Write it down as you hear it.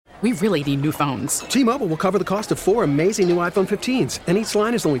We really need new phones. T-Mobile will cover the cost of 4 amazing new iPhone 15s, and each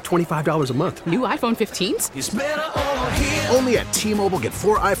line is only $25 a month. New iPhone 15s? It's better over here. Only at T-Mobile, get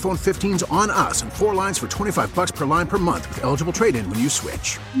 4 iPhone 15s on us and 4 lines for $25 per line per month with eligible trade-in when you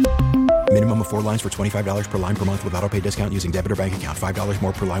switch. Minimum of 4 lines for $25 per line per month with autopay discount using debit or bank account. $5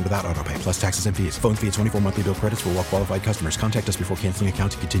 more per line without autopay, plus taxes and fees. Phone fee at 24 monthly bill credits for well-qualified customers. Contact us before canceling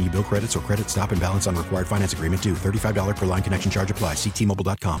account to continue bill credits or credit stop and balance on required finance agreement due. $35 per line connection charge applies. See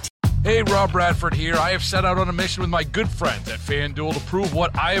T-Mobile.com. Hey, Rob Bradford here. I have set out on a mission with my good friends at FanDuel to prove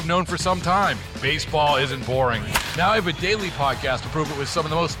what I have known for some time. Baseball isn't boring. Now I have a daily podcast to prove it with some of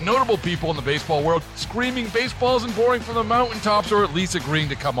the most notable people in the baseball world, screaming baseball isn't boring from the mountaintops, or at least agreeing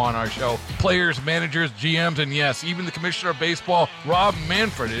to come on our show. Players, managers, GMs, and yes, even the commissioner of baseball, Rob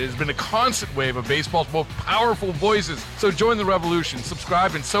Manfred. It has been a constant wave of baseball's most powerful voices. So join the revolution.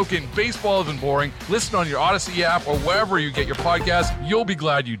 Subscribe and soak in Baseball Isn't Boring. Listen on your Odyssey app or wherever you get your podcasts. You'll be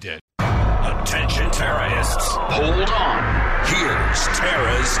glad you did. Attention terrorists, hold on. Here's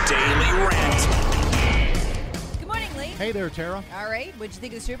Tara's Daily Rant. Good morning, Lee. Hey there, Tara. All right, what'd you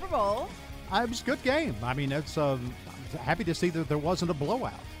think of the Super Bowl? It was a good game. I mean, I'm happy to see that there wasn't a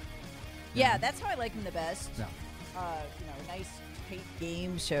blowout. Yeah, that's how I like them the best. Yeah. A nice, tight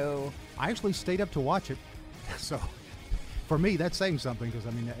game, so... I actually stayed up to watch it. So, for me, that's saying something because,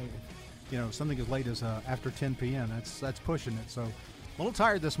 I mean, something as late as after 10 p.m., that's pushing it. So, a little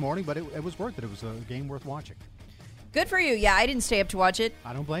tired this morning, but it was worth it. It was a game worth watching. Good for you. Yeah, I didn't stay up to watch it.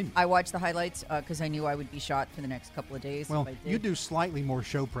 I don't blame you. I watched the highlights because I knew I would be shot for the next couple of days. Well, if I did. you do slightly more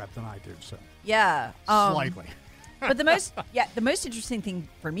show prep than I do, so. Yeah. Slightly. But the most interesting thing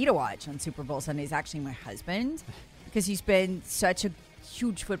for me to watch on Super Bowl Sunday is actually my husband, because he's been such a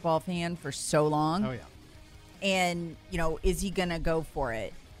huge football fan for so long. Oh, yeah. And, is he going to go for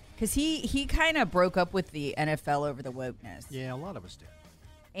it? Because he kind of broke up with the NFL over the wokeness. Yeah, a lot of us did.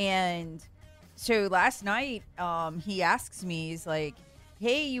 And so last night, he asks me, he's like,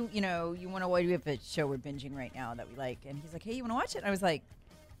 hey, you want to watch? We have a show we're binging right now that we like. And he's like, hey, you want to watch it? And I was like,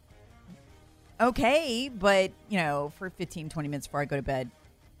 okay, but, for 15, 20 minutes before I go to bed.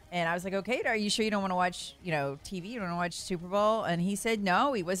 And I was like, okay, are you sure you don't want to watch, TV? You don't want to watch Super Bowl? And he said,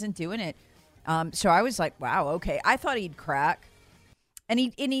 no, he wasn't doing it. So I was like, wow, okay. I thought he'd crack. And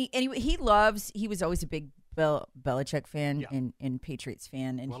he was always a big Belichick fan, Yeah. and Patriots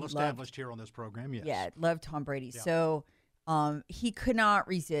fan. And well established here on this program, yes. Yeah, loved Tom Brady. Yeah. So he could not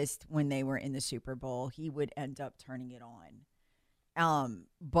resist when they were in the Super Bowl. He would end up turning it on.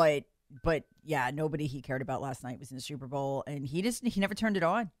 But yeah, nobody he cared about last night was in the Super Bowl, and he never turned it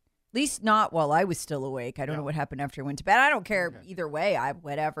on. At least not while I was still awake. I don't know what happened after I went to bed. I don't care either way.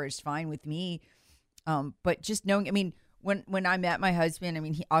 Whatever is fine with me. But just knowing, I mean, when I met my husband, I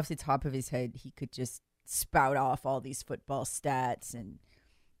mean, he off the top of his head, he could just spout off all these football stats, and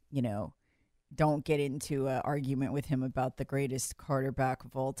don't get into an argument with him about the greatest quarterback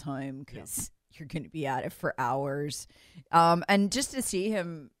of all time, because you're going to be at it for hours. And just to see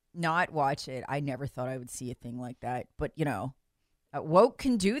him not watch it, I never thought I would see a thing like that. But woke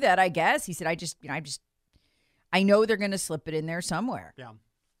can do that, I guess. He said, I know they're going to slip it in there somewhere. Yeah.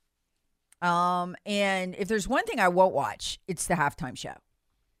 And if there's one thing I won't watch, it's the halftime show,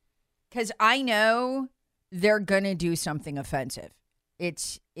 because I know they're going to do something offensive.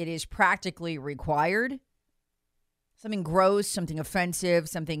 It is practically required. Something gross, something offensive,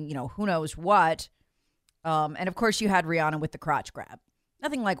 something, who knows what. And of course you had Rihanna with the crotch grab.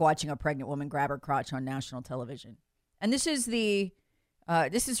 Nothing like watching a pregnant woman grab her crotch on national television. And this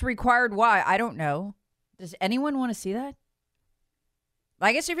is required. Why? I don't know. Does anyone want to see that?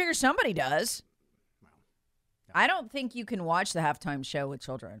 I guess I figure somebody does. I don't think you can watch the halftime show with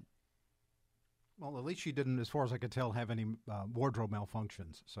children. Well, at least she didn't, as far as I could tell, have any wardrobe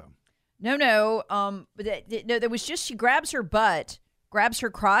malfunctions. So No. But there was just, she grabs her butt, grabs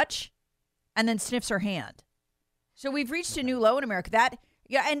her crotch, and then sniffs her hand. So we've reached a new low in America.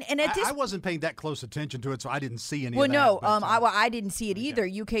 And at this, I wasn't paying that close attention to it, so I didn't see any. Well, of that. no, But, I didn't see it either.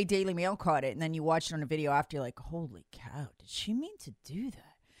 UK Daily Mail caught it, and then you watch it on a video after. You're like, holy cow, did she mean to do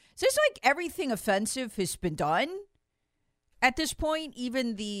that? So it's like everything offensive has been done at this point.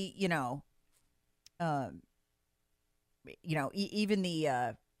 Even the even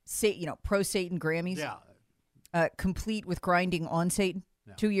the pro Satan Grammys, complete with grinding on Satan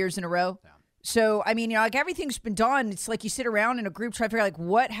 2 years in a row. Yeah. So, I mean, like everything's been done. It's like you sit around in a group trying to figure out, like,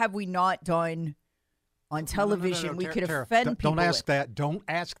 what have we not done on television? No, We could Tara, offend people. Don't ask that. Don't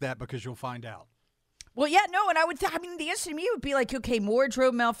ask that, because you'll find out. Well, yeah, no, and the answer to me would be like, okay,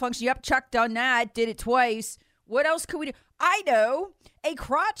 wardrobe malfunction. Yep, Chuck done that, did it twice. What else could we do? I know, a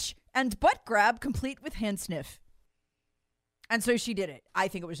crotch and butt grab complete with hand sniff. And so she did it. I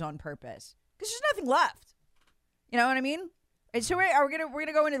think it was on purpose because there's nothing left. You know what I mean? And so we're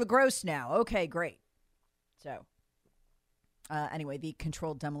gonna go into the gross now. Okay, great. So anyway, the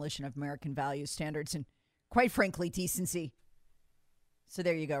controlled demolition of American values, standards, and quite frankly, decency. So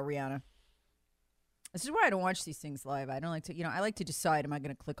there you go, Rihanna. This is why I don't watch these things live. I don't like to, I like to decide, am I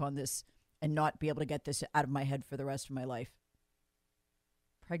going to click on this and not be able to get this out of my head for the rest of my life?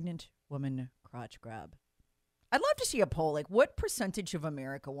 Pregnant woman crotch grab. I'd love to see a poll. Like, what percentage of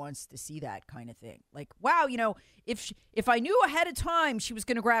America wants to see that kind of thing? Like, wow, if I knew ahead of time she was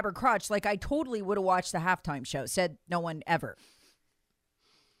going to grab her crotch, like, I totally would have watched the halftime show. Said no one ever.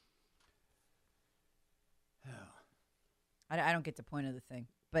 I don't get the point of the thing,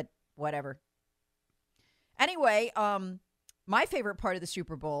 but whatever. Anyway, my favorite part of the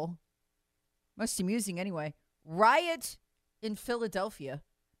Super Bowl, most amusing anyway, riot in Philadelphia.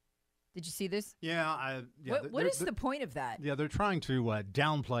 Did you see this? Yeah. What is the point of that? Yeah, they're trying to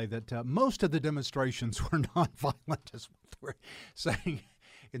downplay that most of the demonstrations were nonviolent, is what they're saying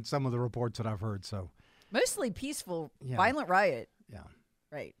in some of the reports that I've heard. So mostly peaceful, violent riot. Yeah.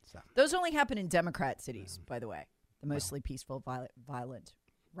 Right. So. Those only happen in Democrat cities, by the way. The mostly peaceful, violent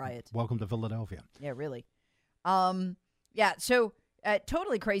riot. Welcome to Philadelphia. Yeah, really. So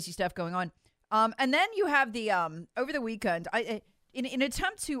totally crazy stuff going on. And then you have the over the weekend. In an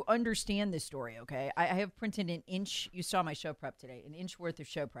attempt to understand this story, okay, I have printed an inch. You saw my show prep today, an inch worth of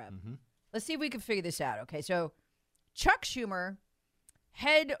show prep. Mm-hmm. Let's see if we can figure this out. Okay, so Chuck Schumer,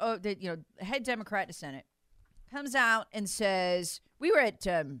 head Democrat in the Senate, comes out and says we were at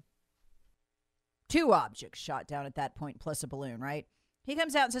 2 objects shot down at that point, plus a balloon, right? He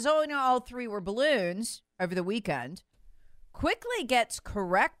comes out and says, all 3 were balloons over the weekend. Quickly gets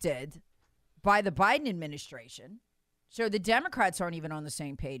corrected by the Biden administration. So the Democrats aren't even on the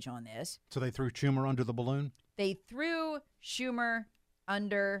same page on this. So they threw Schumer under the balloon? They threw Schumer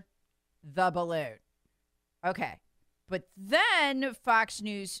under the balloon. Okay. But then Fox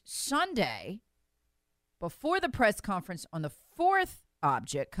News Sunday, before the press conference on the 4th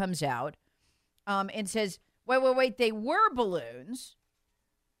object, comes out and says, wait, they were balloons.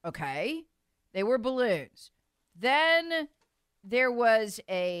 Okay. They were balloons. Then there was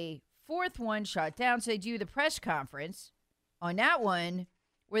a 4th one shot down. So they do the press conference on that one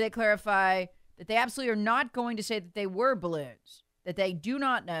where they clarify that they absolutely are not going to say that they were balloons, that they do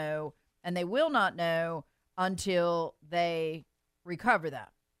not know, and they will not know until they recover them.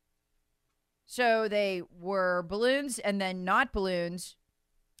 So they were balloons and then not balloons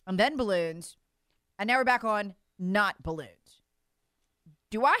and then balloons. And now we're back on not balloons.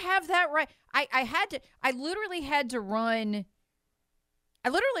 Do I have that right? I literally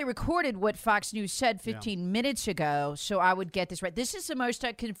recorded what Fox News said 15 minutes ago so I would get this right. This is the most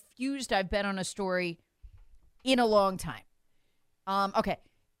confused I've been on a story in a long time. Okay,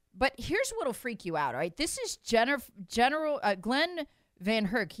 but here's what'll freak you out, all right? This is General Glenn Van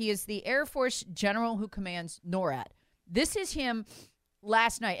Herk. He is the Air Force general who commands NORAD. This is him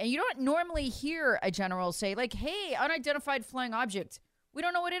last night. And you don't normally hear a general say, like, hey, unidentified flying object. We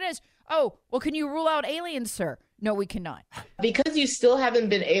don't know what it is. Oh, well, can you rule out aliens, sir? No, we cannot. Because you still haven't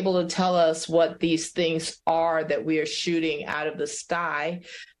been able to tell us what these things are that we are shooting out of the sky,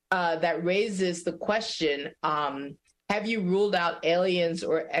 that raises the question, have you ruled out aliens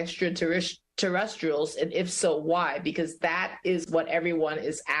or extraterrestrials? And if so, why? Because that is what everyone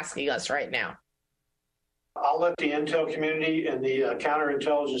is asking us right now. I'll let the intel community and the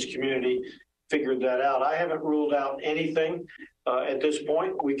counterintelligence community figure that out. I haven't ruled out anything. At this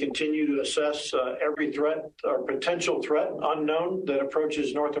point, we continue to assess every threat or potential threat unknown that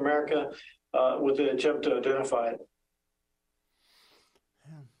approaches North America with an attempt to identify it.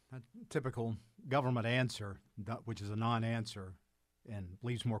 Yeah, a typical government answer, which is a non-answer and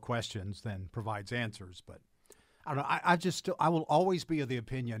leaves more questions than provides answers. But I don't know. I will always be of the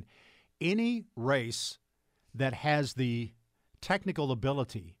opinion any race that has the technical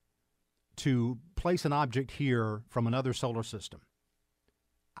ability to place an object here from another solar system,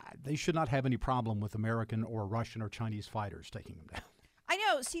 they should not have any problem with American or Russian or Chinese fighters taking them down. I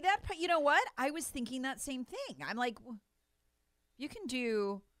know. See that? You know what? I was thinking that same thing. I'm like, you can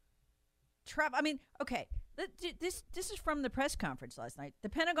do travel. I mean, okay. This is from the press conference last night. The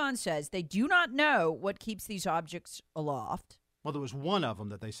Pentagon says they do not know what keeps these objects aloft. Well, there was one of them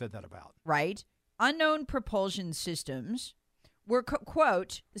that they said that about. Right. Unknown propulsion systems. We're,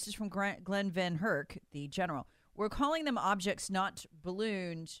 quote, this is from Glenn Van Herk, the general. We're calling them objects, not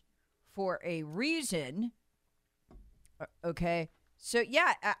balloons, for a reason. Okay. So,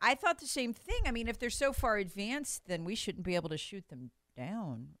 yeah, I thought the same thing. I mean, if they're so far advanced, then we shouldn't be able to shoot them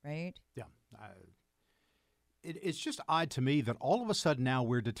down, right? Yeah. it's just odd to me that all of a sudden now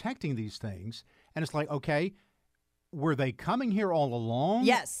we're detecting these things, and it's like, okay, were they coming here all along?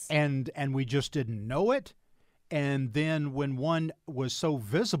 Yes. And we just didn't know it? And then when one was so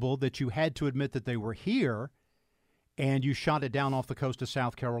visible that you had to admit that they were here, and you shot it down off the coast of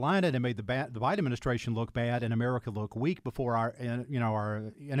South Carolina and made the Biden administration look bad and America look weak before our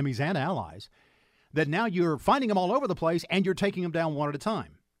enemies and allies, that now you're finding them all over the place and you're taking them down one at a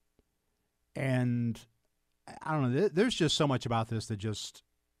time. And I don't know, there's just so much about this that just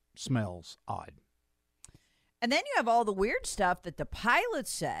smells odd. And then you have all the weird stuff that the pilot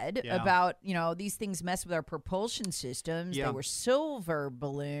said about, these things mess with our propulsion systems. Yeah. They were silver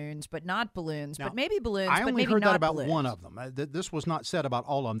balloons, but not balloons, Now, but maybe balloons, I but only maybe heard not that about balloons. one of them. This was not said about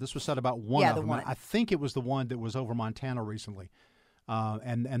all of them. This was said about one of them. One. I think it was the one that was over Montana recently.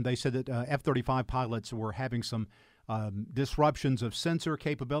 And they said that F-35 pilots were having some disruptions of sensor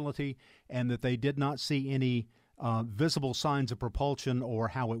capability and that they did not see any visible signs of propulsion or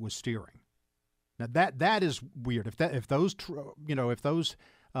how it was steering. Now that is weird. If those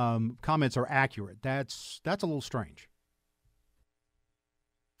comments are accurate, that's a little strange.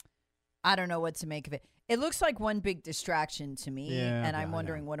 I don't know what to make of it. It looks like one big distraction to me, and I'm I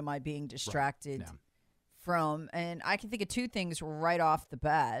wondering know. what am I being distracted Right. Yeah. from? And I can think of two things right off the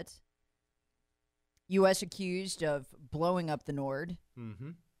bat. U.S. accused of blowing up the Nord.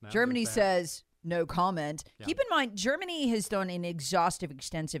 Mm-hmm. Germany says no comment. Yeah. Keep in mind, Germany has done an exhaustive,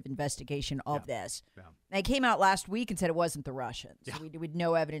 extensive investigation of this. Yeah. They came out last week and said it wasn't the Russians. Yeah. We had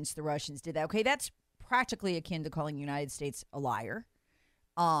no evidence the Russians did that. Okay, that's practically akin to calling the United States a liar.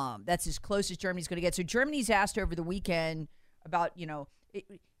 That's as close as Germany's going to get. So Germany's asked over the weekend about,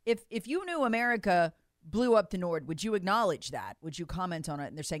 if you knew America blew up the Nord, would you acknowledge that? Would you comment on it?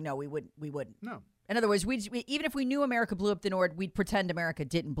 And they're saying, no, we wouldn't. No. In other words, even if we knew America blew up the Nord, we'd pretend America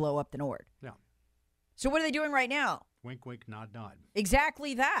didn't blow up the Nord. Yeah. So what are they doing right now? Wink, wink, nod, nod.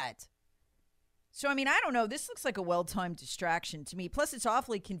 Exactly that. So, I mean, I don't know. This looks like a well-timed distraction to me. Plus, it's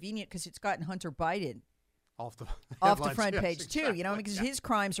awfully convenient because it's gotten Hunter Biden Off the front yes, page, too. exactly. Because his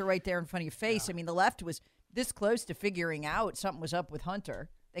crimes are right there in front of your face. I mean, the left was this close to figuring out something was up with Hunter.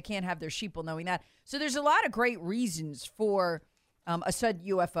 They can't have their sheeple knowing that. So there's a lot of great reasons for a sudden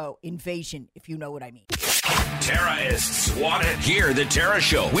UFO invasion, if you know what I mean. Terrorists want it. Hear the Terra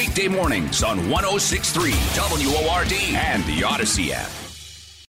Show weekday mornings on 106.3 WORD and the Odyssey app.